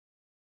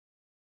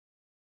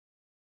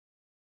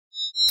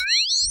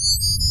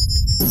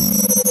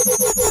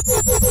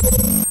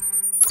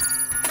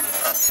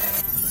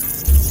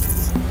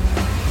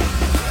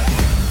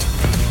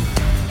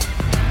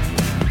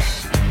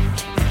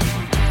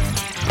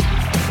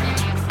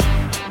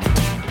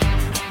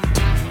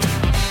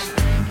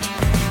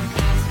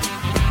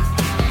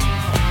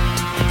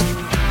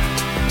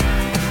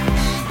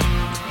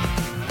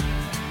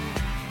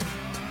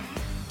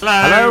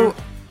Hello.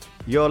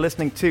 You're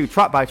listening to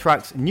Track by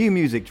Track's new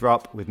music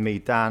drop with me,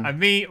 Dan. And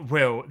me,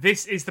 Will.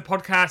 This is the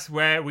podcast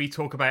where we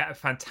talk about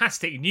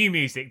fantastic new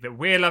music that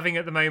we're loving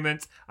at the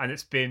moment, and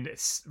it's been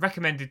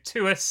recommended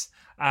to us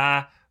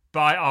by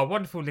our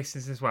wonderful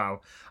listeners as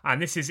well.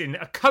 And this is in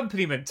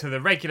accompaniment to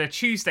the regular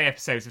Tuesday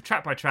episodes of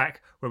Track by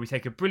Track, where we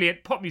take a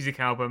brilliant pop music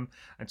album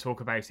and talk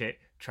about it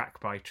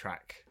track by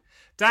track.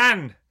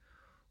 Dan,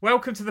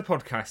 welcome to the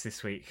podcast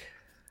this week.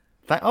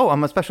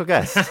 I'm a special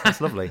guest.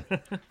 That's lovely.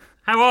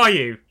 How are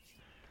you?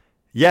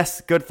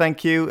 Yes, good,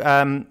 thank you.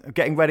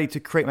 Getting ready to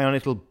create my own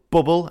little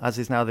bubble, as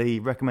is now the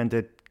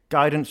recommended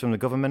guidance from the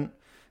government.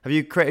 Have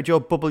you created your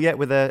bubble yet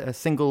with a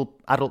single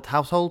adult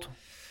household?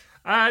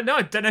 No,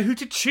 I don't know who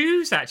to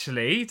choose,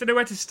 actually. Don't know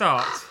where to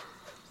start.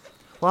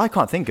 Well, I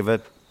can't think of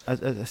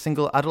a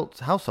single adult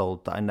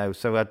household that I know,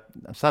 so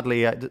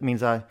sadly it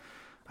means I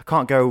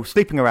can't go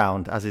sleeping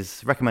around, as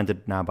is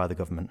recommended now by the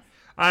government.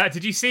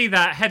 Did you see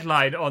that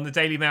headline on the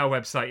Daily Mail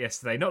website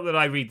yesterday? Not that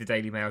I read the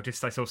Daily Mail,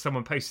 just I saw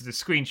someone posted a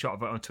screenshot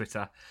of it on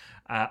Twitter,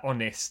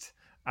 Honest,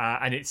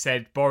 and it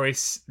said,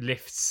 Boris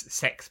lifts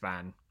sex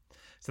ban.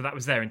 So that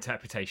was their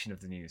interpretation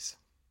of the news.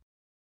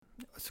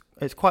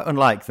 It's quite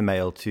unlike the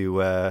Mail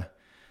to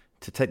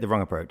take the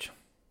wrong approach.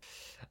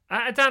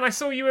 Dan, I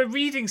saw you were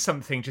reading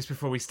something just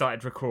before we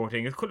started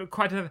recording. It's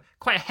quite a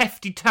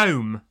hefty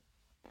tome.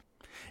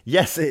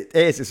 Yes, it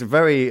is. It's a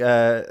very,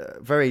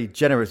 very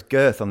generous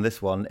girth on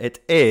this one. It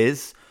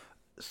is.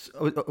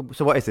 So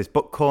what is this?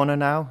 Book Corner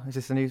now? Is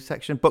this a new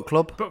section? Book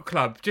Club? Book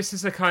Club, just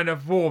as a kind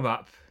of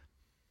warm-up.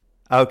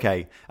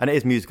 Okay, and it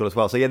is musical as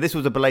well. So yeah, this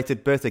was a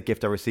belated birthday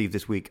gift I received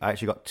this week. I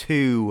actually got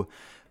 2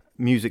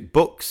 music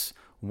books.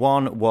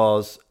 One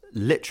was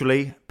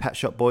literally Pet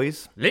Shop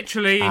Boys.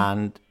 Literally.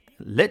 And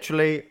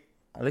literally,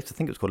 at least I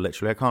think it's called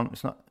Literally.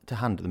 It's not to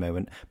hand at the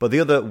moment. But the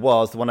other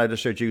was the one I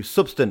just showed you,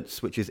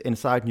 Substance, which is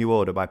Inside New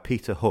Order by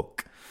Peter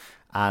Hook.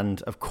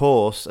 And of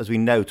course, as we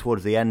know,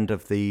 towards the end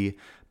of the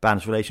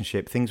band's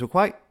relationship, things were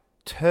quite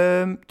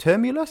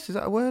tumultuous. Is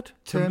that a word?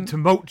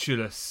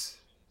 Tumultuous.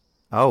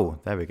 Oh,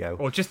 there we go.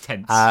 Or just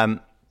tense.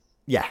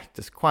 Yeah,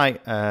 just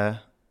quite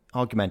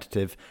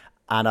argumentative.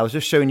 And I was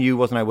just showing you,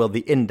 wasn't I, Will,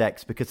 the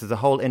index, because there's a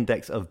whole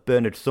index of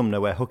Bernard Sumner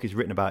where Hook is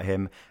written about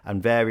him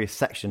and various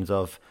sections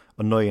of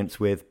annoyance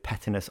with,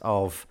 pettiness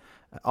of,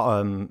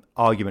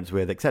 arguments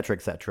with, etc.,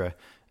 etc.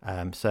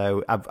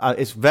 So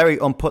it's very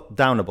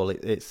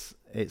unputdownable.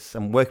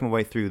 I'm working my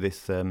way through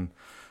this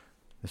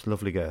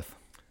lovely girth.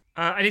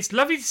 And it's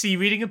lovely to see you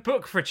reading a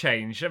book for a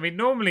change. I mean,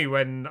 normally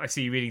when I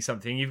see you reading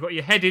something, you've got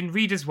your head in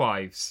readers'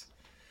 wives.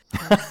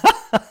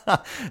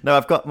 No,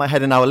 I've got my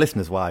head in our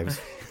listeners' wives.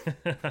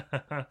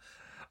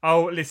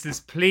 Oh,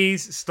 listeners,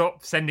 please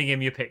stop sending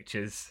him your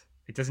pictures.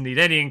 It doesn't need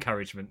any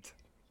encouragement.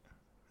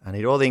 I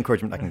need all the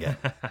encouragement I can get.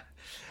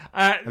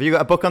 Have you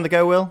got a book on the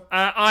go, Will?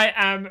 I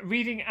am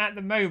reading at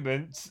the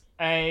moment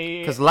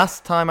Because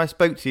last time I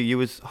spoke to you, you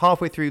was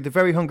halfway through The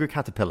Very Hungry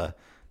Caterpillar.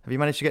 Have you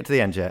managed to get to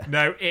the end yet?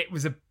 No, it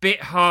was a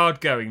bit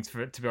hard going,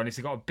 to be honest.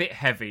 It got a bit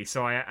heavy,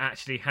 so I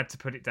actually had to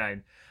put it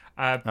down.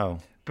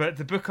 But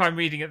the book I'm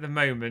reading at the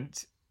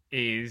moment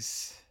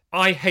is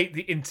I Hate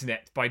the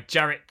Internet by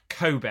Jarrett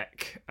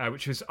Kobek,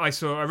 I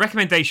saw a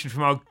recommendation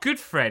from our good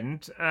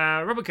friend,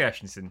 Robert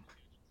Gershenson.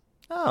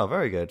 Oh,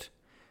 very good.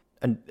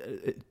 And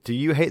do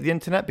you hate the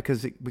internet?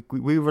 Because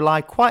we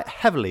rely quite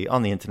heavily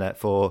on the internet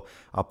for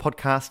our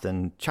podcast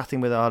and chatting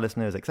with our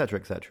listeners, etc.,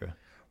 etc.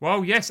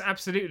 Well, yes,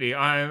 absolutely.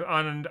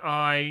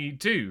 I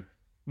do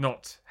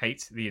not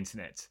hate the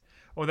internet.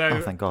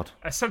 Although, thank God.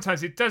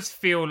 Sometimes it does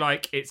feel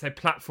like it's a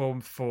platform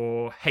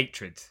for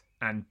hatred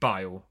and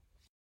bile.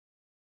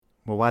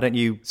 Well, why don't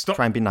you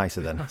try and be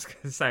nicer then? I was going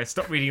to say,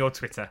 stop reading your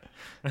Twitter.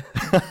 You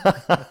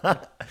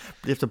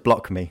have to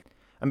block me.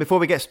 And before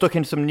we get stuck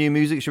into some new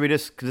music, should we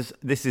just, because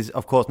this is,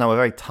 of course, now a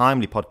very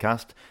timely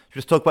podcast, should we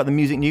just talk about the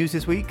music news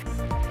this week?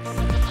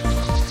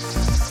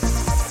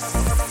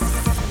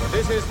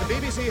 This is the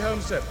BBC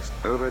Home Service.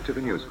 Over to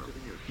the news.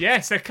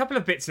 Yes, a couple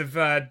of bits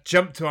have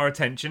jumped to our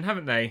attention,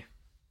 haven't they?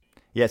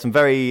 Yeah, some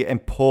very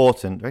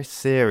important, very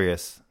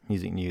serious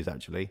music news,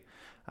 actually.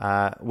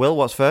 Will,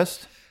 what's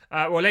first?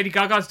 Well, Lady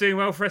Gaga's doing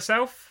well for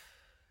herself.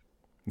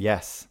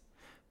 Yes.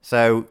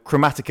 So,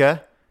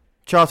 Chromatica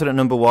charted at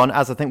number 1,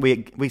 as I think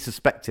we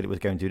suspected it was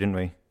going to, didn't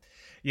we?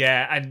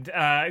 Yeah,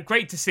 and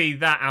great to see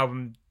that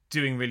album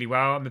doing really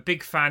well. I'm a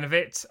big fan of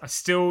it. I'm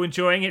still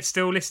enjoying it,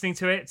 still listening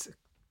to it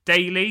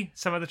daily,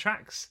 some of the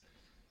tracks.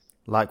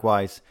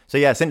 Likewise. So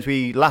yeah, since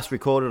we last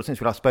recorded, or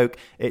since we last spoke,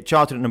 it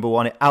charted at number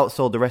 1, it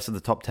outsold the rest of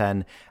the top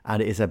 10,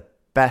 and it is a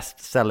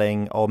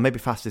best-selling, or maybe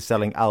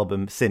fastest-selling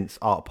album since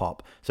Art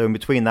Pop. So in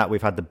between that,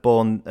 we've had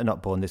the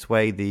not Born This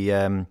Way, the,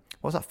 what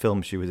was that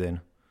film she was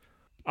in?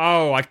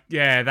 Oh,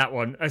 that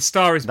one. A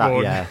Star Is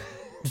Born. Yeah,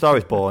 Star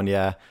Is Born,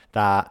 yeah.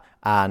 That,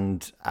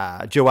 and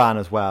Joanne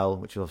as well,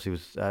 which obviously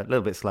was a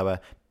little bit slower.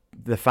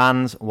 The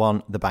fans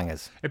want the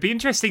bangers. It'd be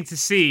interesting to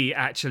see,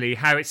 actually,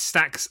 how it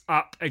stacks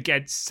up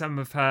against some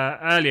of her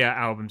earlier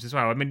albums as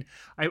well. I mean,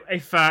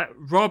 if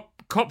Rob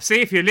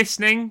Copsey, if you're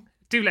listening,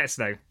 do let us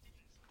know.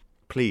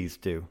 Please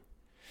do.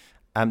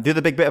 The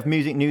other big bit of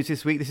music news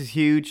this week, this is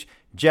huge.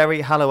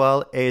 Geri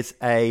Halliwell is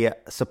a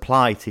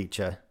supply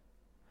teacher.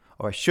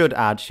 Or I should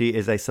add, she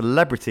is a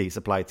celebrity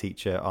supply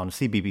teacher on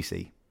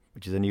CBBC,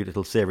 which is a new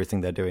little series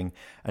thing they're doing.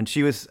 And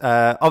she was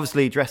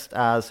obviously dressed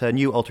as her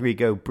new alter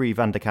ego, Brie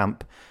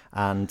Vanderkamp,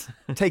 and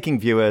taking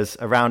viewers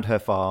around her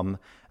farm.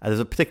 There's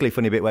a particularly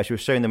funny bit where she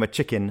was showing them a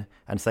chicken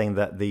and saying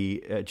that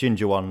the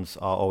ginger ones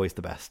are always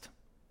the best.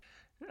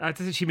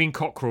 Doesn't she mean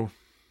cockerel?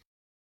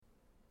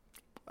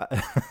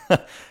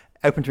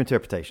 Open to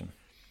interpretation.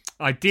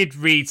 I did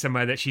read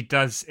somewhere that she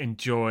does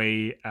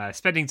enjoy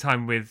spending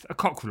time with a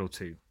cockerel or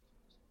two.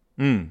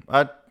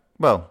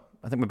 Well,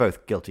 I think we're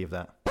both guilty of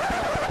that.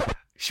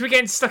 Should we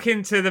get stuck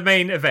into the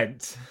main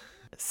event?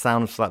 It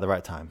sounds like the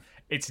right time.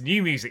 It's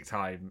new music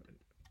time.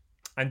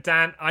 And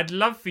Dan, I'd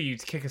love for you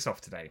to kick us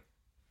off today.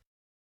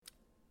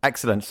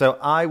 Excellent. So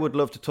I would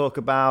love to talk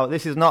about,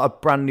 this is not a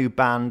brand new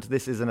band.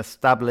 This is an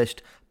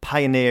established,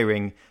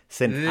 pioneering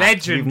synth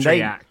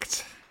legendary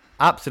act.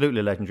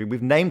 Absolutely legendary.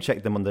 We've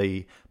name-checked them on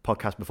the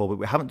podcast before, but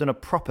we haven't done a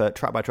proper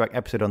track-by-track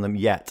episode on them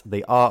yet.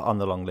 They are on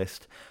the long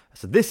list.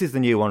 So this is the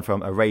new one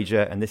from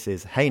Erasure, and this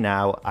is Hey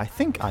Now, I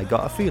Think I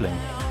Got a Feeling.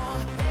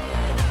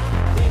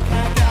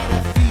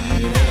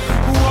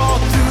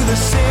 Walk through the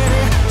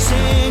city,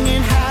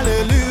 singing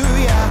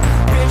hallelujah,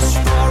 wish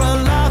for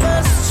a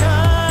lover's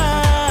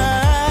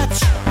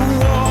touch.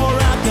 Wore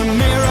out the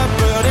mirror,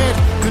 but it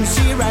couldn't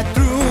see right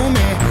through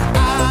me.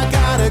 I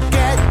gotta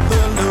get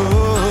the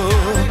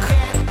look.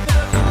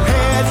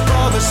 Head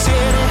for the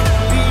city,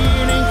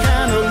 feeling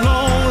kinda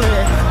lonely.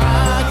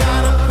 I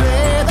gotta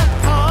play the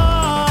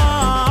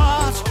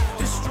part.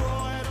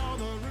 Destroyed all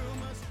the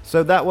rumors.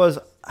 So that was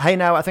Hey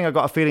Now, I Think I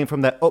Got a Feeling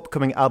from their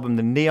upcoming album,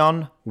 The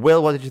Neon.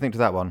 Will, what did you think to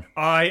that one?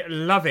 I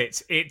love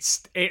it. It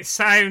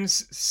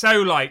sounds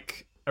so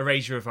like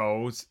Erasure of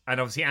old, and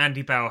obviously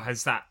Andy Bell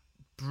has that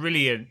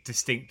brilliant,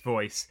 distinct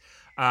voice,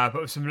 but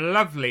with some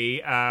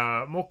lovely,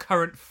 more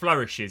current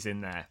flourishes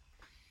in there.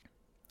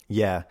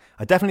 Yeah,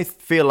 I definitely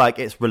feel like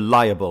it's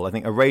reliable. I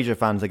think Erasure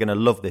fans are going to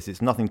love this.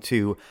 It's nothing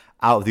too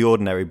out of the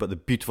ordinary, but the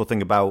beautiful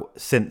thing about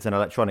synths and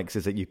electronics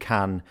is that you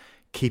can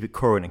keep it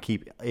current and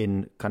keep it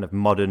in kind of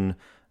modern,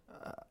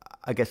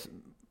 I guess,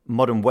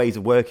 modern ways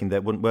of working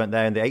that weren't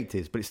there in the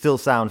 80s, but it still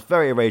sounds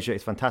very Erasure.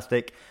 It's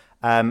fantastic.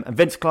 And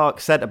Vince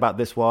Clarke said about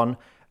this one,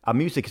 our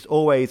music is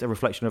always a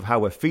reflection of how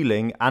we're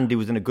feeling. Andy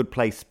was in a good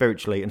place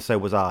spiritually, and so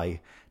was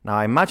I. Now,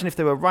 I imagine if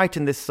they were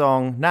writing this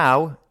song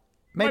now,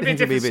 maybe things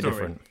would be a bit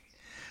different.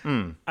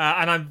 And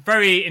I'm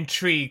very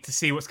intrigued to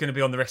see what's going to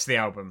be on the rest of the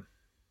album.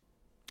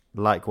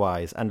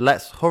 Likewise. And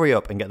let's hurry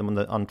up and get them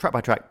on track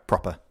by track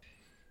proper.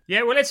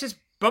 Yeah, well, let's just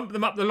bump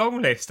them up the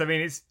long list. I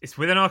mean, it's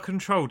within our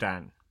control,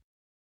 Dan.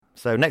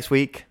 So next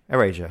week,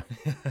 Erasure.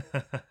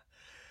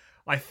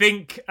 I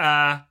think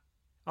our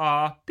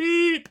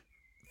beep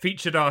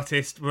featured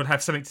artist will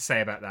have something to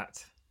say about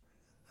that.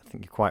 I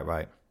think you're quite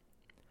right.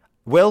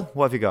 Will,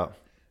 what have you got?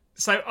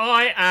 So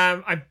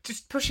I'm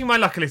just pushing my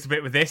luck a little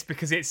bit with this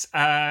because it's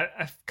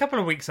a couple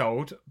of weeks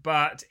old,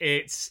 but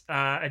it's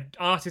an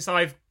artist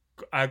I've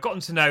gotten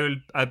to know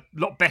a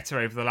lot better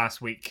over the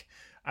last week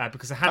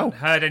because I hadn't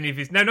heard any of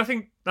his. No,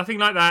 nothing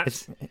like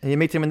that. Are you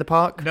meeting him in the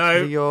park?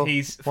 No,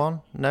 he's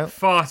No,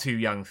 far too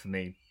young for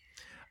me.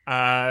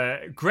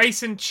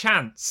 Grayson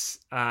Chance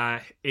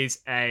is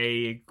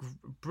a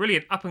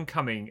brilliant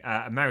up-and-coming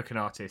American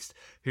artist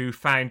who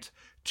found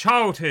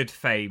childhood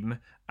fame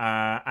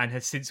and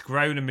has since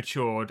grown and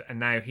matured, and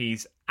now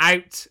he's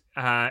out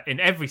in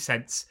every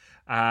sense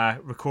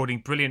recording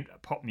brilliant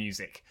pop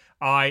music.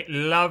 I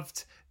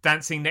loved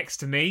Dancing Next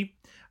to Me,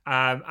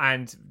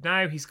 and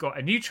now he's got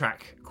a new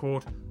track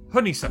called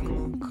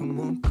Honeysuckle.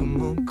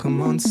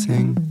 Come on,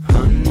 sing.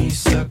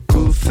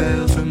 Honeysuckle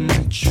fell from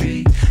the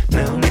tree.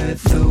 Now let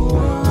the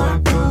world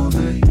walk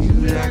over you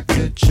like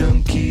a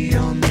junkie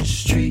on the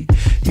street.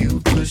 You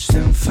push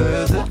them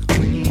further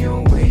when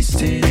you're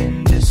wasted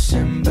in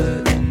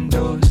December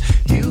indoors.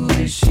 You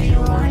wish he'd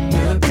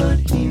wonder, but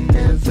he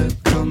never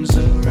comes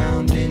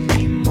around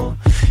anymore.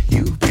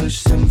 You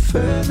push them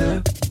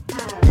further.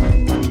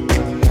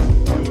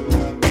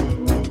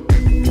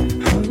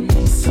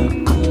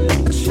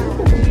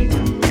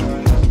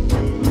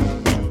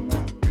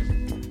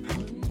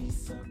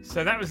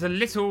 So that was a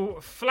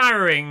little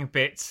flowering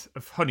bit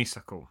of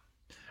Honeysuckle.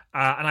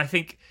 And I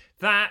think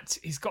that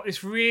he's got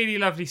this really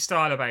lovely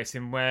style about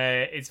him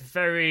where it's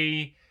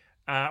very...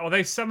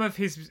 although some of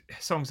his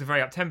songs are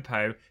very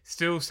up-tempo,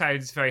 still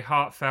sounds very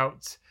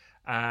heartfelt,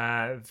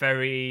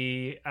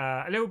 very...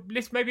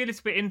 maybe a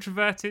little bit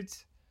introverted.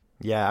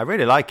 Yeah, I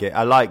really like it.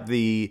 I like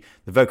the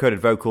vocoded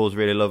vocals,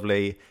 really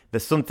lovely.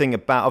 There's something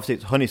about, obviously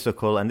it's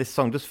Honeysuckle, and this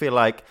song does feel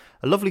like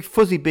a lovely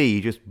fuzzy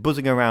bee just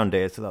buzzing around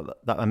it. So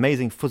that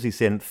amazing fuzzy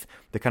synth,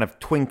 the kind of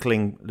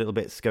twinkling little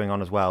bits going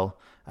on as well.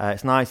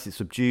 It's nice, it's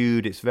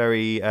subdued, it's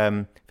very,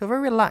 feel very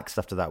relaxed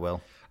after that,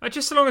 Will.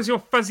 Just so long as your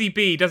fuzzy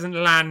bee doesn't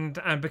land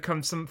and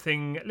become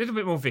something a little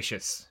bit more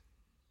vicious.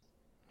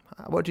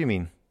 What do you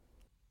mean?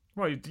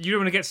 Well, you don't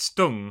want to get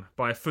stung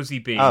by a fuzzy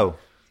bee. Oh.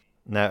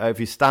 No, if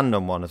you stand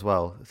on one as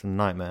well, it's a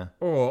nightmare.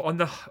 Or on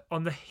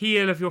the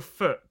heel of your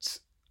foot,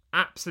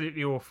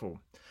 absolutely awful.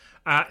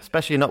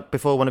 Especially not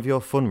before one of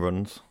your fun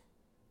runs.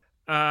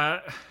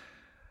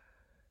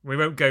 We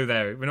won't go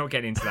there. We're not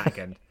getting into that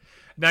again.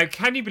 Now,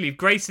 can you believe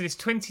Grayson is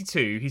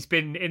 22? He's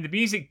been in the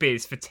music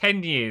biz for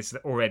 10 years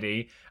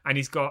already, and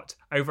he's got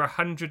over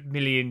 100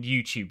 million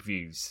YouTube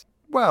views.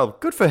 Well,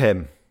 good for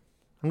him.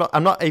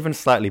 I'm not even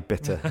slightly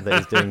bitter that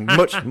he's doing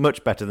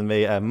much better than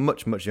me at a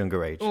much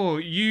younger age. Oh,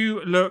 you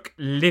look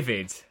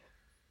livid.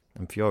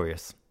 I'm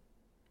furious.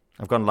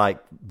 I've gone like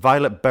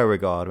Violet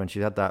Beauregard when she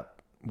had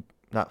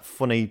that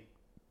funny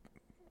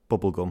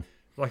bubble gum.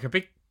 Like a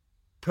big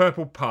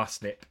purple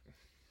parsnip.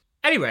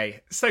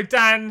 Anyway, so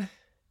Dan,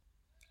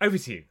 over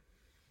to you.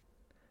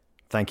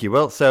 Thank you,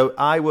 Will. So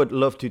I would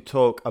love to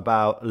talk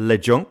about Le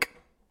Junk.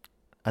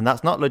 And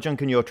that's not Le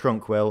Junk in your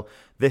trunk, Will.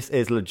 This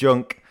is Le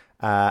Junk.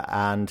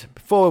 And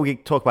before we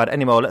talk about it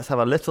anymore, let's have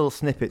a little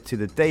snippet to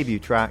the debut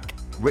track,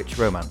 Rich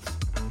Romance.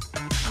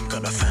 I'm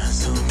gonna find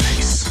some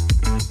place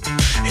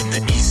in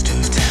the east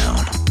of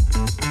town.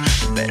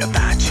 Better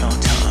bite your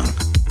tongue,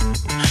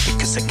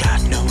 because I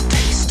got no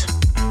taste.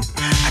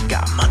 I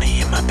got money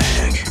in my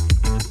bag,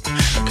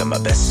 I got my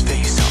best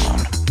face on.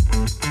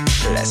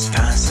 Let's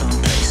find some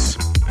place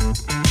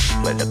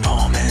where the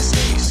poor man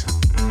stays,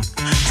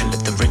 to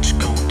let the rich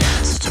go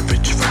dance to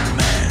rich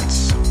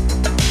romance.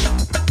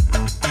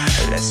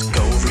 Let's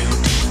go real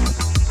deep.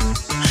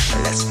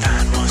 Let's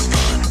find what's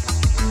fun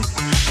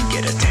and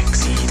get a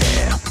taxi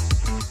there.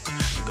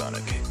 I'm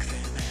gonna kick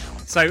them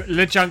out. So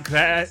Le Junk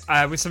there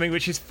with something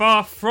which is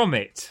far from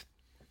it.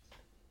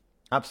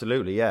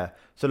 Absolutely, yeah.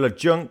 So Le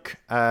Junk,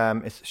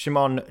 it's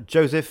Shimon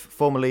Joseph,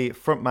 formerly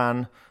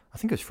frontman. I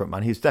think it was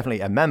frontman. He's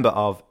definitely a member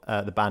of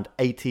the band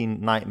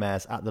 18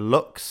 Nightmares at the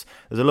Lux.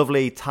 There's a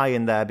lovely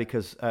tie-in there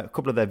because a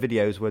couple of their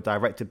videos were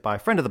directed by a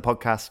friend of the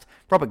podcast,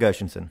 Robert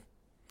Gershenson.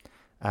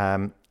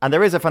 And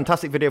there is a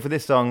fantastic video for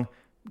this song,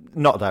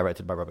 not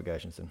directed by Robert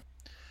Gershenson.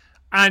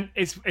 And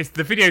it's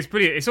the video's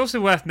brilliant. It's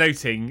also worth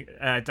noting,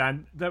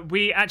 Dan, that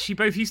we actually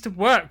both used to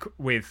work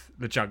with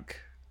Le Junk.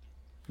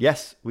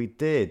 Yes, we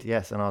did.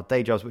 Yes, and our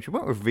day jobs, which we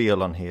won't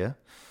reveal on here.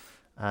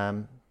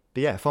 But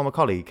yeah, former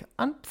colleague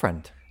and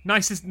friend.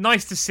 Nice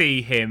to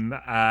see him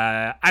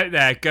out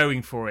there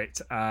going for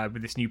it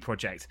with this new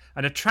project.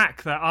 And a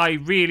track that I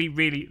really,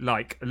 really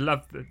like. I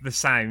love the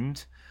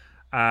sound.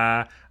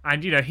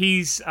 And, you know,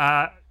 he's,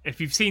 if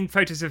you've seen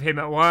photos of him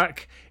at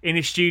work in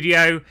his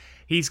studio,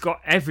 he's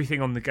got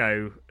everything on the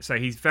go. So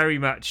he's very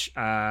much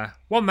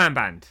one-man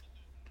band.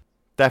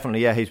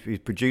 Definitely, yeah. He's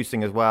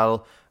producing as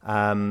well.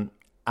 And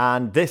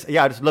this,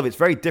 yeah, I just love it. It's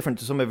very different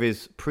to some of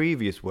his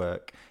previous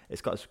work.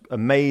 It's got this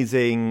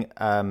amazing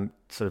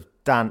sort of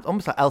dance,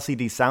 almost like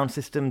LCD sound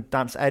system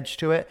dance edge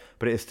to it,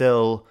 but it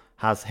still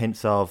has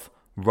hints of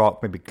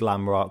rock, maybe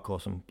glam rock or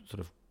some sort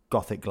of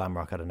gothic glam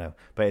rock, I don't know.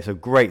 But it's a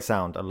great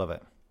sound. I love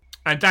it.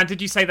 And Dan,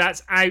 did you say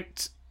that's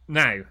out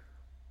now?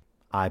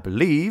 I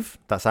believe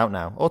that's out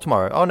now. Or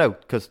tomorrow. Oh, no,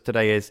 because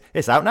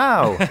it's out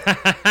now.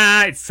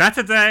 It's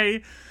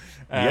Saturday.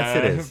 Yes,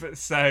 it is.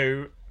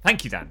 So,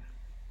 thank you, Dan.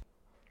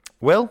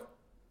 Will?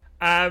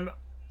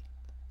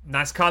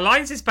 NASCAR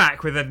Lines is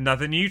back with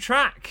another new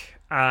track.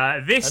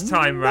 This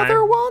time round,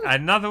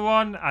 another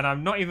one, and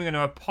I'm not even going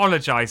to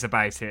apologise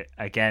about it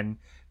again,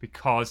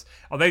 because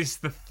although this is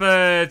the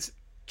third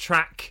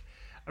track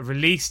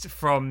released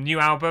from new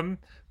album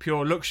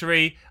Pure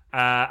Luxury,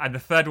 and the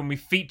third one we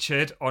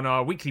featured on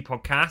our weekly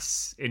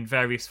podcasts in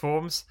various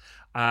forms,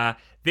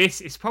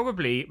 this is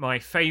probably my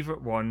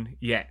favourite one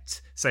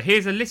yet. So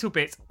here's a little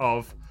bit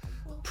of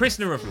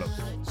Prisoner of Love.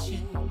 'Cause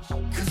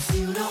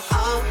you know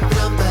I'll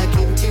run back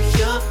into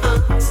your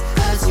arms,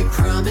 as you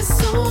promised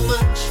so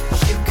much.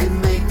 You can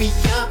make me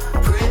your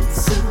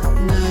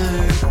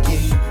prisoner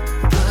again.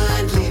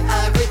 Blindly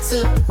I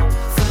return,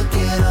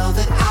 forget all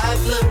that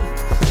I've learned.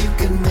 You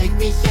can make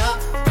me your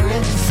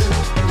prisoner.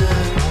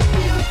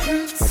 Your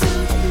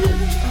prisoner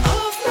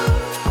of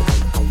love.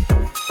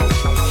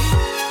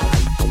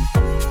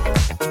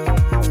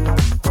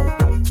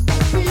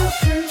 Your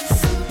prisoner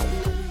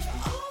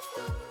of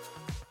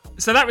love.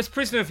 So that was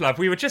Prisoner of Love.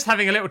 We were just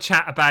having a little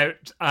chat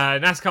about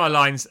NASCAR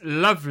Line's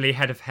lovely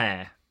head of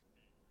hair.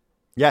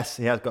 Yes,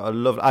 he has got a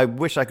lovely... I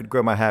wish I could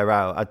grow my hair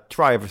out. I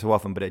try every so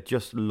often, but it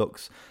just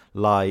looks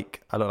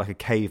like... I look like a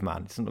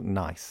caveman. It doesn't look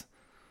nice.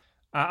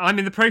 I'm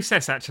in the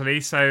process,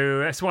 actually, so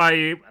that's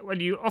why when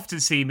you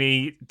often see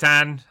me,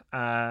 Dan,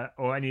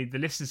 or any of the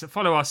listeners that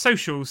follow our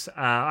socials,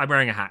 I'm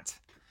wearing a hat.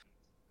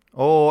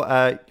 Or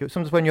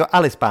sometimes when you're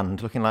Alice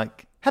Band, looking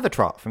like Heather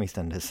Trott from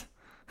EastEnders.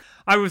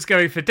 I was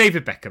going for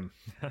David Beckham.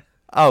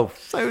 Oh,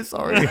 so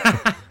sorry.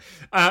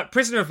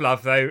 Prisoner of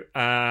Love, though,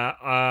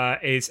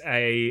 is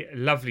a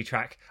lovely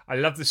track. I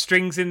love the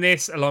strings in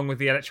this, along with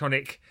the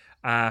electronic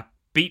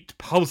beat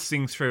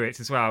pulsing through it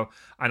as well.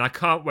 And I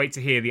can't wait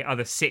to hear the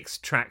other 6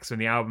 tracks when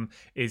the album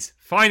is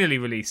finally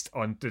released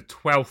on the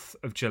 12th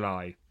of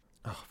July.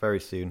 Oh, very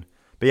soon.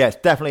 But yeah, it's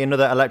definitely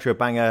another electro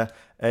banger.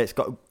 It's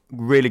got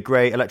really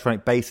great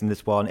electronic bass in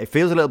this one. It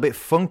feels a little bit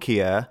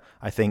funkier,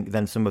 I think,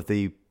 than some of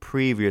the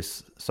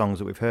previous songs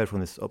that we've heard from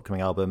this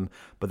upcoming album.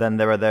 But then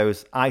there are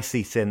those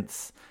icy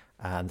synths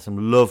and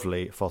some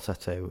lovely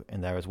falsetto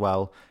in there as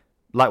well.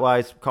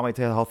 Likewise, can't wait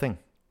to hear the whole thing.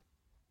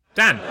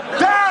 Dan!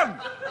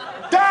 Dan!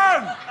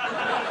 Dan!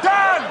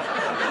 Dan!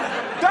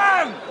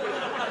 Dan!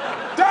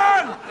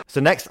 Dan!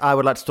 So next, I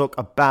would like to talk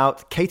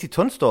about Katie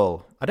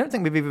Tunstall. I don't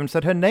think we've even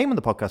said her name on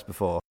the podcast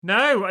before.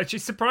 No,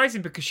 it's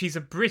surprising because she's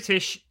a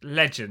British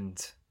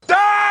legend.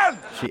 Dan!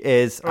 She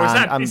is. Or is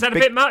and that a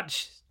bit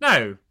much?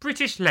 No,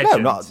 British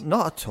legend. No,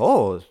 not at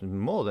all. It's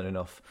more than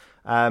enough.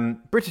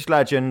 British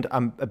legend.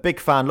 I'm a big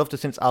fan. Loved her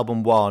since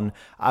album 1.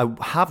 I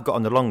have got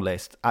on the long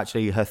list,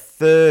 actually, her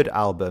third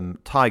album,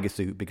 Tiger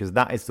Suit, because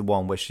that is the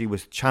one where she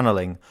was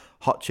channeling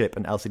Hot Chip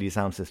and LCD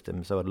Sound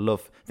System. So I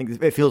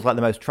think it feels like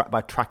the most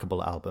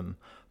track-by-trackable album.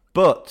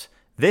 But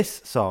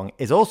this song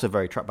is also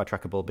very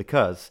track-by-trackable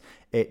because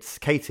it's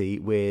Katie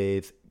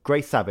with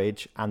Grace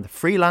Savage and the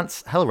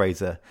Freelance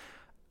Hellraiser.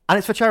 And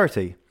it's for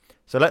charity.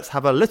 So let's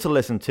have a little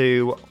listen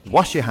to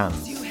Wash Your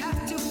Hands. You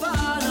have to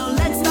follow.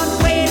 Let's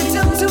not wait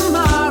until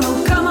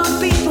tomorrow. Come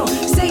on, people,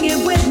 sing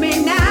it with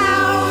me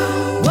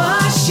now.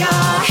 Wash your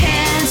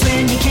hands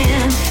when you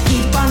can.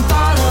 Keep on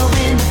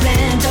following the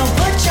plan. Don't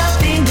put your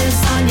fingers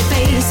on your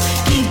face.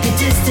 Keep your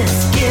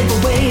distance. Give a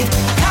wave.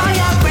 Call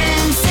your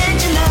friends. Send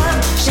your love.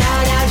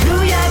 Shout out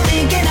who you're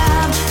thinking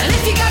of. And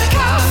if you got a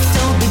cough,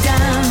 don't be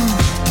dumb.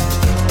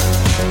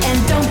 And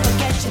don't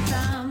forget your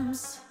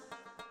thumbs.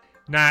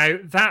 Now,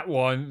 that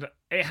one,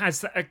 it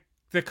has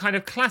the kind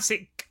of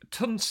classic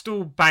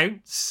Tunstall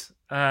bounce,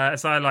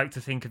 as I like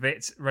to think of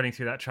it, running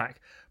through that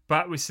track.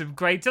 But with some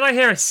great... Did I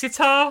hear a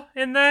sitar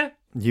in there?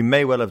 You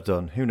may well have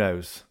done. Who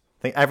knows?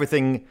 I think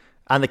everything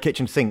and the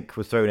kitchen sink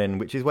was thrown in,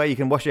 which is where you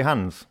can wash your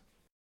hands.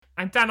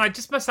 And Dan, I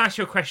just must ask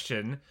you a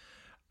question.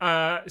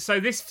 So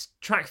this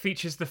track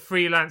features the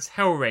Freelance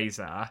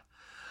Hellraiser.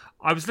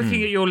 I was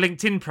looking at your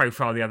LinkedIn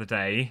profile the other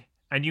day,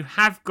 and you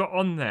have got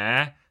on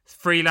there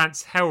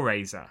Freelance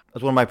Hellraiser.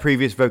 That's one of my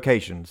previous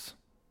vocations.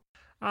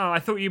 Oh, I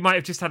thought you might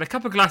have just had a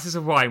couple of glasses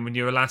of wine when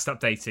you were last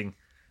updating.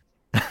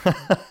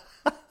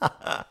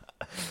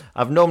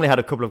 I've normally had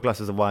a couple of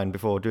glasses of wine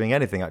before doing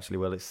anything, actually.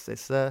 Well,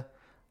 it's. I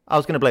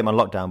was going to blame on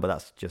lockdown, but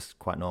that's just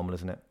quite normal,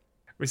 isn't it?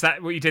 Was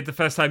that what you did the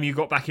first time you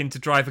got back in to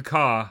drive a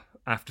car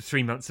after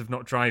 3 months of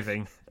not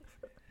driving?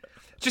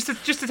 just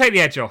to take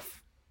the edge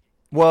off.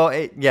 Well,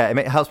 it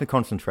helps me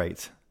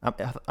concentrate.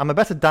 I'm a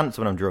better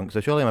dancer when I'm drunk, so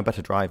surely I'm a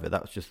better driver.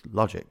 That's just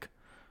logic.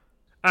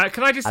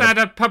 Can I just add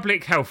a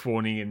public health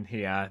warning in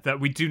here that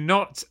we do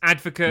not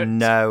advocate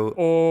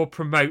or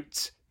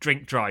promote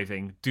drink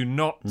driving. Do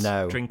not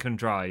drink and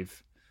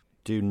drive.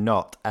 Do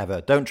not ever.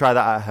 Don't try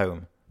that at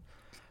home.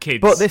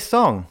 Kids. But this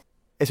song,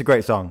 it's a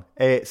great song.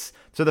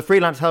 So the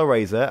Freelance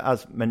Hellraiser,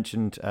 as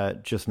mentioned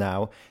just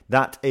now,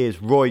 that is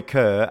Roy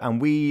Kerr,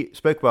 and we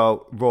spoke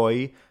about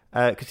Roy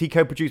because he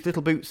co-produced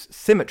Little Boots'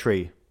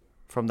 Symmetry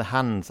from the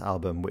Hands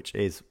album, which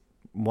is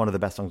one of the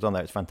best songs on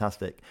there. It's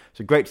fantastic.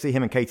 So great to see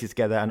him and Katie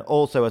together. And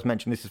also, as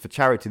mentioned, this is for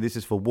charity. This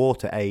is for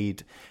Water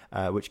Aid,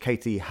 which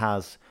Katie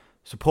has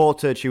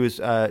supported. She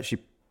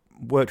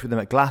worked with them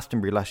at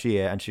Glastonbury last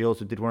year, and she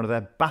also did one of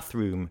their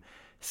bathroom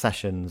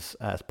sessions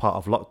as part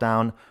of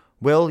lockdown.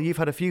 Will, you've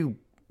had a few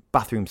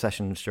bathroom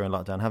sessions during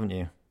lockdown, haven't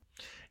you?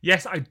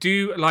 Yes, I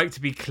do like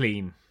to be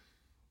clean.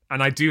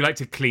 And I do like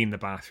to clean the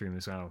bathroom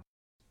as well.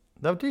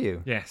 Oh, do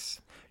you?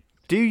 Yes.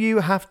 Do you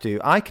have to?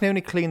 I can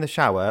only clean the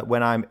shower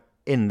when I'm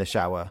in the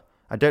shower.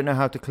 I don't know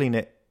how to clean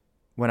it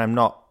when I'm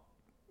not,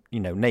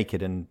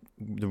 naked and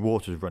the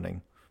water's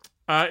running.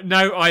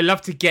 No, I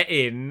love to get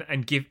in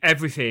and give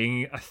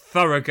everything a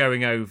thorough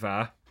going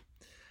over,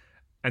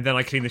 and then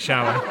I clean the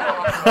shower.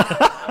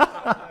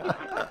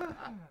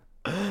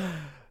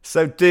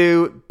 So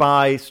do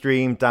buy,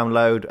 stream,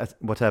 download,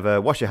 whatever.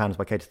 Wash Your Hands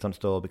by Katie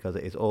Tunstall, because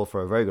it is all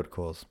for a very good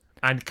cause.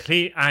 And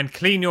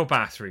clean your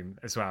bathroom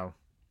as well.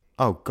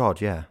 Oh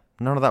God, yeah.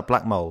 None of that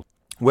black mold.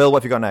 Will,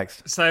 what have you got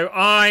next? So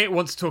I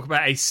want to talk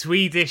about a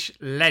Swedish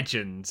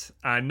legend.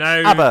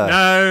 No, ABBA.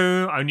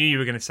 No, I knew you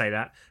were going to say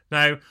that.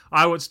 No,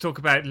 I want to talk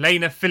about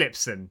Lena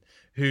Philipsson,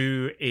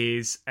 who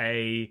is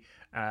a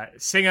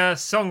singer,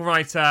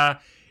 songwriter,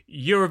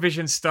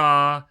 Eurovision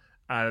star,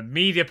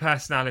 media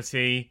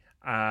personality,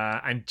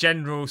 and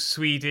general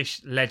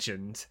Swedish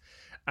legend.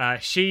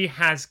 She's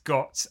had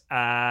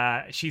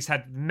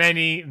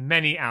many,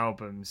 many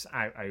albums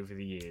out over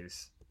the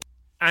years.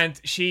 And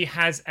she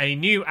has a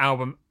new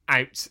album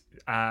out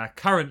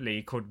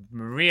currently called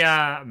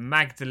Maria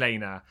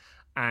Magdalena.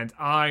 And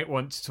I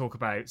want to talk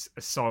about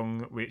a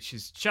song which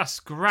has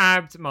just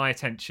grabbed my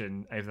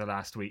attention over the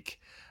last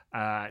week.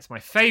 It's my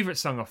favourite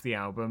song off the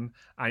album,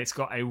 and it's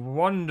got a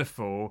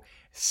wonderful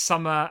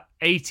summer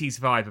 80s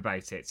vibe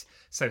about it.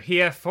 So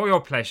here, for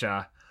your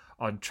pleasure,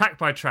 on Track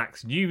by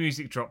Track's new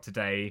music drop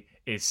today,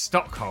 is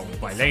Stockholm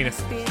by Lena.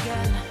 Stockholm,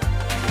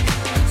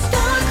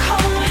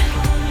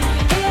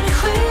 är det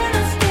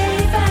skönaste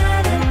i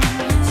världen.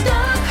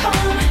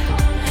 Stockholm,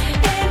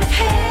 är mitt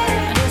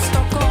hem. Det är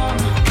Stockholm.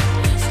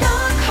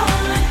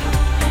 Stockholm,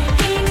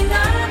 ingen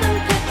annan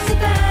plats i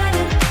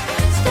världen.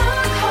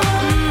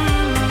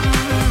 Stockholm,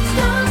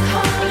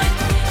 Stockholm,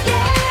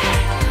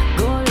 yeah.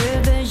 Går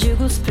över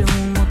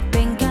Djurgårdsbron mot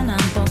bänkarna,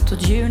 bort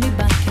åt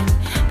Junibacken.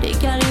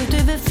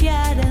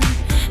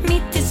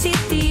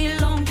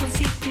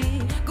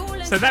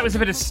 that was a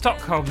bit of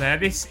Stockholm there.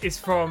 This is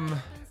from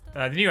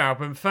the new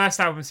album, first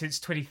album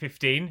since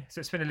 2015, so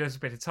it's been a little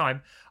bit of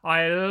time.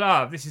 I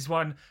love, this is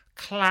one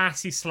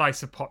classy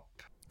slice of pop.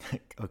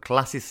 A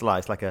classy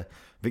slice, like a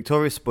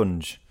Victoria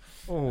Sponge.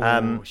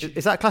 Oh,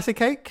 Is that classic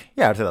cake?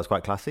 Yeah, I'd say that's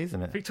quite classy,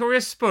 isn't it?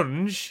 Victoria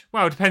Sponge?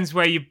 Well, it depends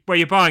where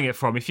you're buying it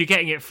from. If you're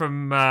getting it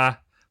from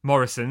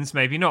Morrison's,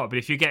 maybe not, but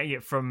if you're getting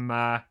it from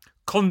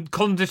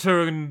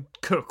Conditor and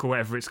Cook or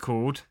whatever it's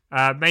called,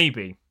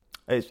 maybe.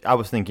 I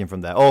was thinking from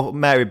there. Or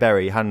Mary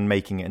Berry, hand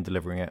making it and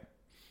delivering it.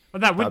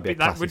 Well, that would be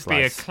a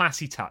slice.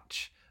 classy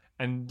touch.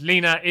 And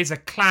Lena is a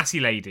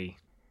classy lady.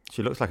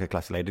 She looks like a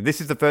classy lady.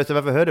 This is the first I've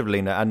ever heard of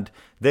Lena, and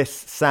this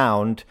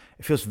sound,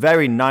 it feels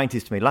very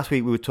 90s to me. Last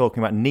week we were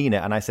talking about Nina,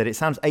 and I said it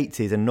sounds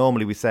 80s, and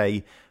normally we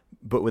say,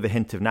 but with a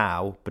hint of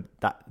now,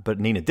 but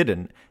Nina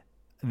didn't.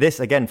 This,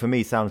 again, for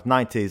me, sounds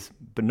 90s,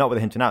 but not with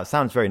a hint of now. It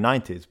sounds very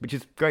 90s, which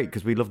is great,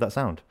 because we love that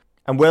sound.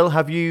 And Will,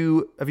 have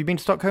you been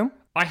to Stockholm?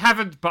 I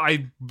haven't, but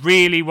I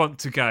really want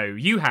to go.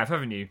 You have,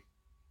 haven't you?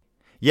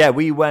 Yeah,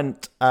 we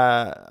went,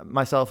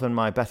 myself and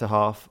my better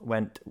half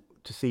went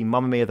to see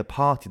Mamma Mia the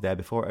Party there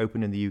before it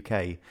opened in the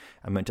UK,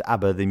 and went to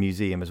ABBA the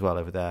museum as well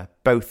over there.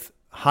 Both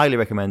highly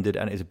recommended,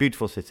 and it's a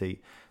beautiful city.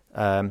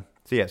 So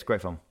yeah, it's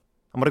great fun.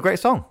 And what a great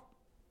song.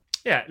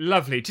 Yeah,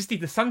 lovely. Just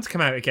need the sun to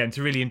come out again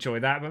to really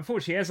enjoy that. But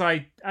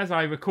unfortunately, as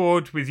I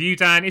record with you,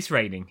 Dan, it's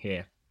raining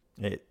here.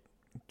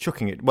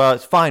 Chucking it. Well,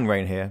 it's fine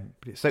rain here,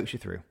 but it soaks you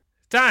through.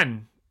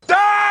 Dan!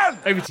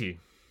 Over to you.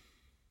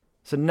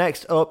 So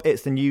next up,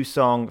 it's the new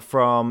song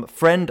from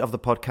friend of the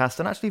podcast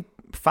and actually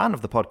fan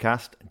of the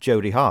podcast,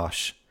 Jodie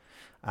Harsh.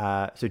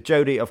 So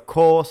Jodie, of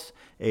course,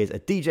 is a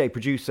DJ,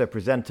 producer,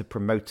 presenter,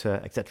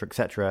 promoter, etc.,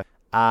 etc.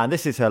 And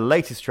this is her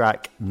latest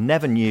track,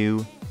 Never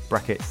Knew,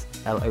 brackets,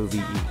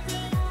 LOVE.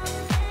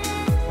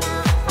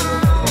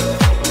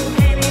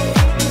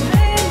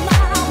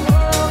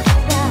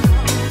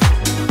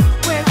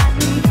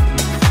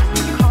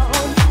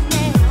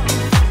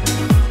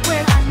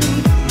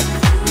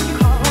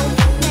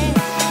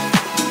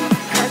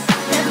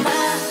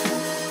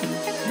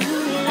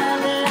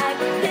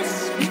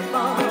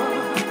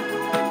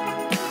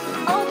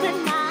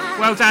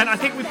 Well, Dan, I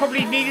think we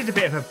probably needed a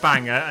bit of a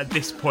banger at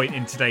this point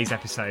in today's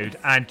episode,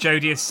 and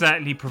Jodie has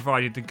certainly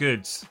provided the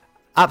goods.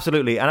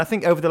 Absolutely, and I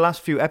think over the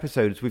last few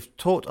episodes, we've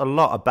talked a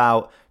lot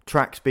about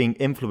tracks being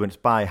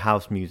influenced by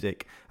house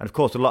music, and of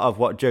course, a lot of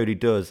what Jodie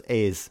does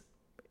is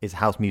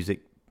house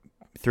music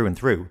through and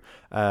through.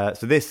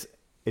 So this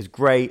is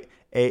great,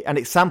 and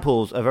it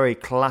samples a very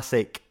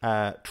classic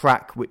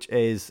track, which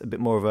is a bit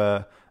more of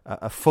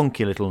a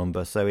funky little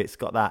number, so it's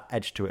got that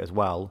edge to it as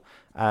well.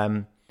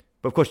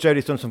 But of course,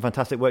 Jodie's done some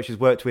fantastic work. She's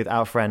worked with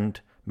our friend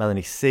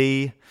Melanie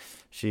C.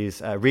 She's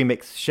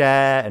remixed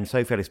Cher and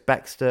Sophie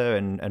Ellis-Bextor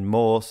and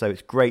more. So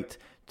it's great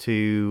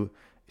to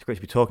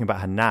be talking about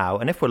her now.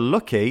 And if we're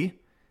lucky,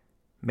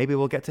 maybe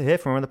we'll get to hear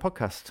from her on the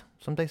podcast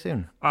someday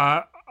soon.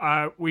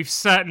 We've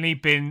certainly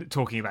been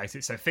talking about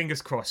it. So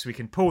fingers crossed we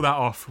can pull that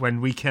off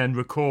when we can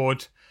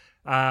record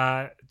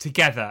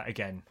together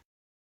again.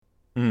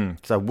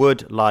 So I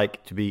would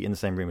like to be in the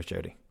same room as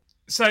Jodie.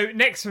 So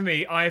next for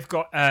me, I've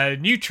got a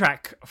new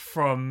track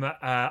from an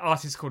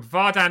artist called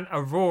Vardhan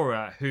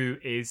Arora, who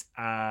is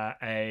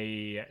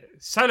a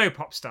solo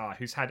pop star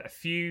who's had a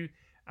few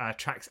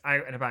tracks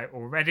out and about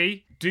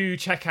already. Do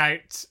check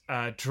out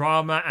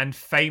Drama and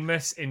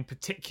Famous in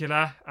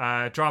particular.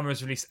 Drama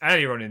was released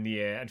earlier on in the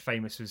year, and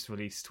Famous was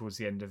released towards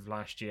the end of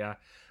last year.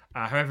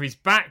 However, he's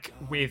back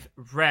with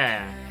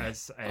Rare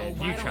as a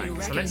new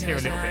track, so let's hear a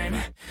little bit of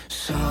it.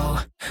 So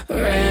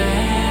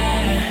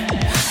rare,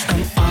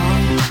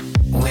 I'm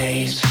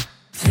always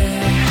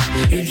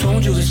there. You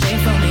don't do the same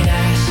for me,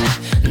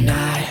 that's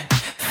not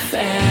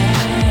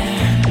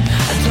fair.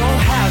 I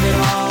don't have it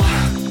all,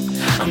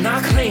 I'm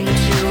not claiming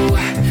to,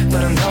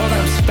 but I know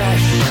that I'm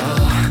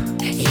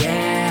special,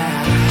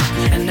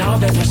 yeah. And now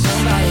that there's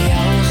somebody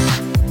else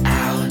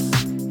out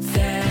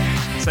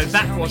there. So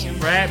that was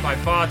Rare by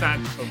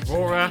Vardhan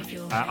Arora.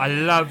 I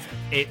love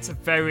it.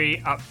 Very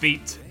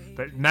upbeat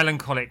but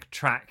melancholic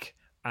track,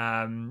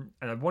 and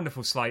a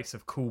wonderful slice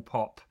of cool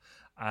pop.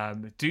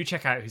 Do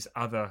check out his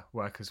other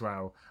work as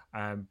well.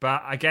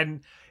 But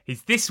again,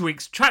 he's this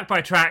week's track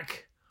by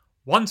track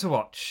one to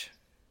watch.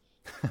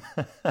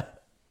 Do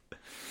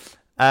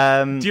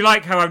you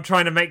like how I'm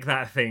trying to make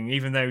that a thing,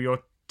 even though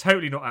you're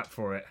totally not up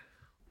for it?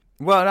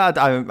 Well,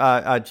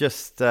 I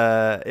just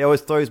it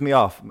always throws me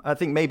off. I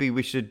think maybe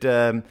we should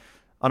on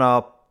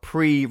our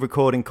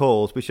pre-recording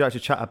calls, we should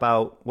actually chat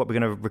about what we're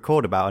going to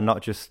record about, and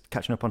not just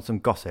catching up on some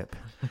gossip,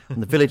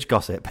 on the village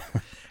gossip.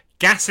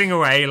 Gassing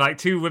away like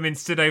two women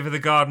stood over the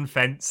garden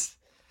fence.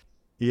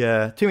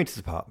 Yeah, 2 meters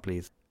apart,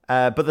 please.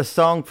 But the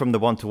song from the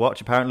one to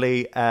watch,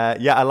 apparently,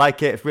 yeah, I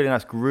like it. It's really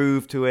nice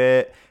groove to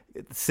it.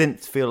 The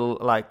synths feel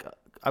like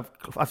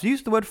I've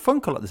used the word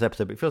funk a lot this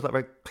episode, but it feels like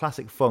very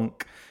classic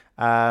funk.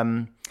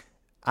 And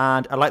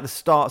I like the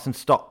starts and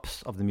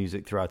stops of the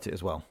music throughout it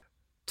as well.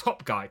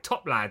 Top guy,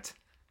 top lad.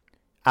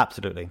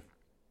 Absolutely.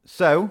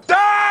 So,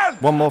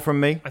 One more from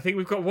me. I think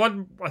we've got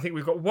one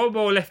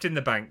more left in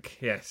the bank.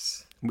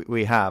 Yes.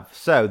 We have.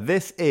 So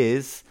this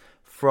is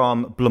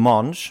from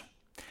Blancmange,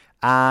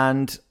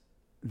 and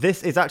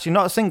this is actually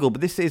not a single,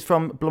 but this is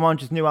from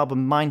Blancmange's new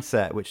album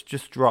Mindset, which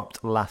just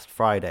dropped last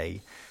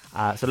Friday.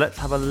 So let's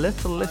have a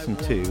little listen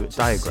to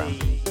Diagram.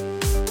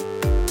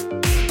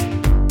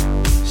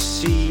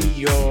 See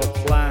your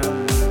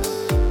plans.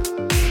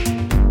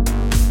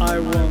 I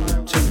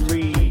want to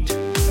read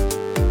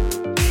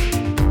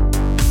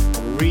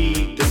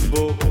the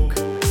book.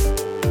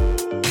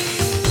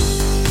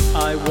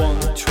 I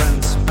want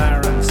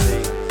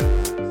transparency.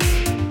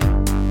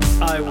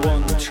 I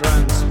want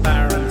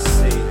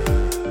transparency.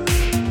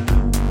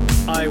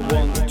 I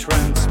want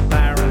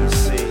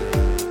transparency.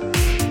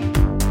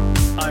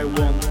 I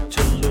want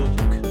to look.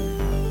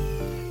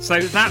 So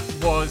that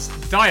was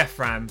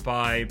Diaphragm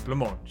by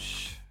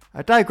Blancmange.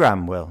 A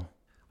Diagram, Will.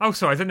 Oh,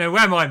 sorry, I don't know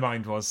where my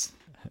mind was.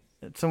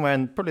 Somewhere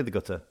in probably the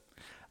gutter.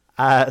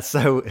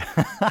 So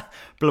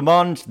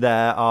Blancmange,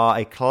 there are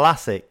a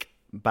classic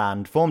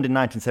band formed in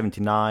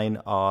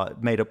 1979, are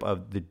made up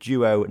of the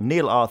duo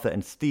Neil Arthur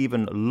and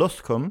Stephen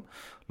Luscombe.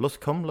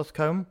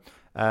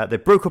 They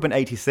broke up in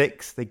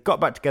 86. They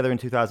got back together in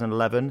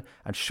 2011,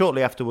 and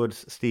shortly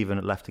afterwards,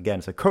 Stephen left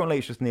again. So currently,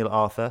 it's just Neil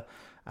Arthur.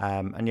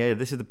 And yeah,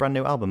 this is the brand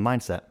new album,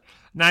 Mindset.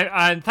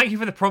 Now, thank you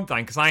for the prompt,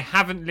 Dan, because I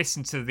haven't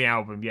listened to the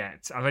album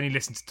yet. I've only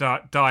listened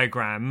to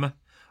Diagram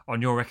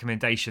on your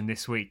recommendation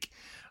this week.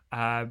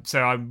 So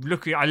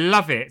I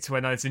love it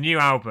when there's a new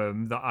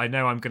album that I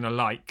know I'm going to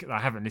like that I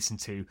haven't listened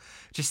to.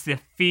 Just the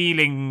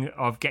feeling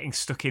of getting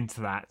stuck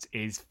into that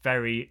is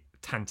very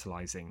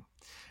tantalising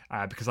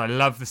because I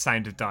love the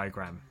sound of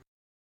Diagram.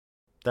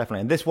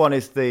 Definitely. And this one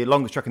is the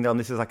longest track in the album.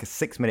 This is like a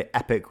 6-minute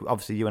epic.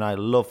 Obviously, you and I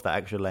love that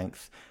extra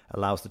length.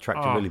 Allows the track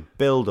to really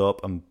build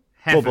up and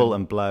bubble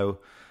and blow.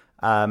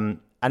 And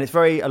it's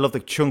I love the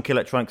chunky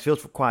electronics. It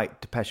feels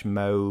quite Depeche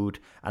Mode.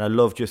 And I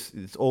love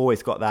it's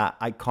always got that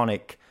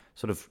iconic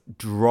sort of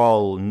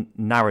droll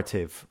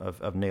narrative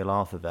of Neil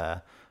Arthur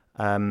there.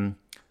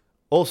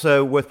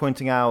 Also worth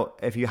pointing out,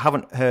 if you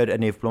haven't heard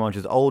any of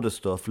Blancmange's older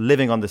stuff,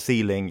 Living on the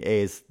Ceiling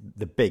is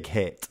the big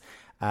hit.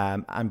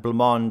 And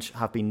Blancmange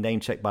have been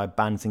name-checked by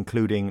bands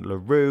including La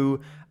Rue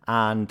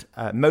and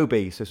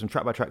Moby, so some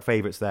track-by-track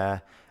favourites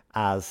there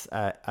as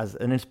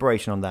an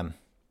inspiration on them.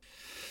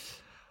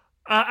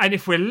 And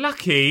if we're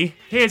lucky,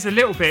 here's a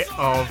little bit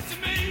of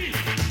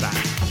that.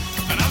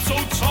 And I'm so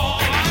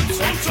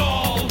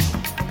tall,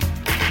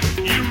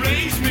 you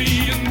raise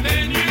me and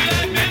then you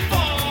let me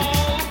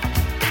fall.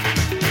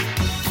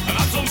 And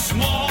I'm so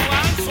small,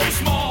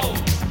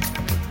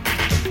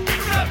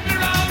 wrap me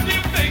around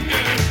your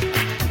finger,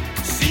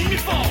 see me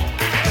fall.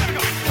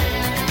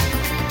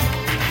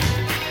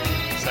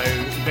 So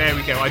there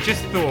we go. I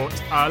just thought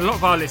a lot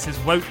of our listeners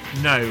won't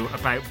know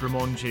about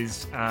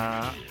Blancmange's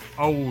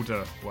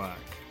older work.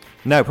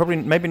 No, probably,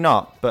 maybe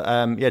not. But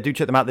yeah, do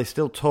check them out. They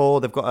still tour.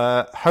 They've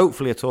got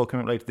hopefully a tour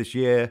coming up later this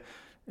year,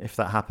 if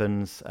that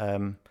happens.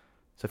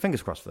 So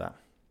fingers crossed for that.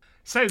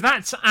 So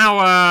that's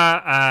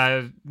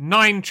our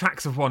 9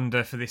 tracks of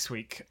wonder for this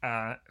week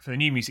for the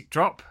new music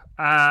drop.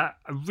 A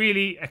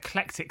really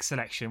eclectic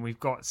selection. We've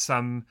got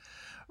some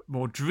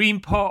more dream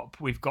pop.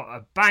 We've got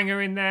a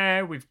banger in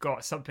there. We've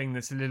got something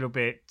that's a little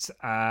bit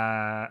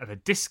of a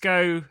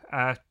disco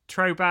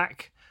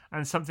throwback,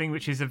 and something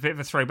which is a bit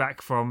of a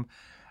throwback from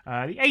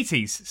the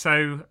 80s.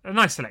 So a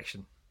nice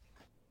selection.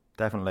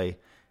 Definitely.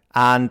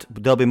 And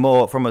there'll be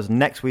more from us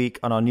next week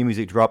on our new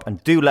music drop.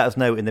 And do let us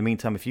know in the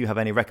meantime if you have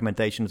any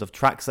recommendations of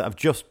tracks that have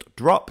just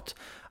dropped.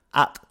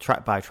 At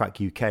Track by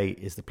Track UK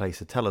is the place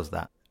to tell us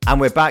that.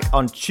 And we're back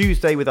on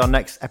Tuesday with our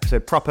next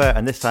episode proper.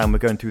 And this time we're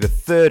going through the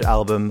 3rd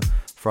album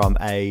from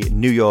a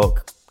New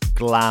York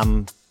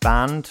glam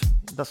band.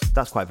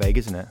 That's quite vague,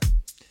 isn't it?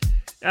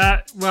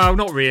 Well,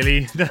 not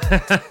really.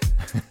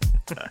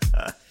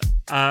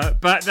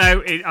 But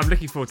no, I'm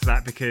looking forward to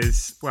that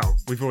because, well,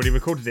 we've already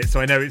recorded it, so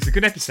I know it's a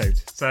good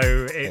episode. So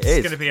it's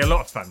going to be a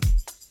lot of fun.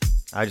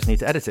 I just need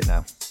to edit it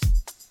now.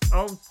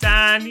 Oh,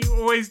 Dan, you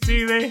always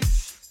do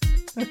this.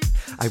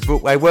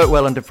 I work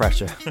well under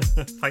pressure.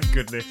 Thank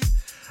goodness.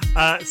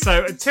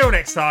 So until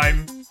next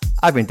time.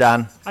 I've been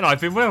Dan. And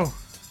I've been Will.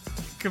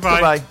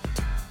 Goodbye. Goodbye.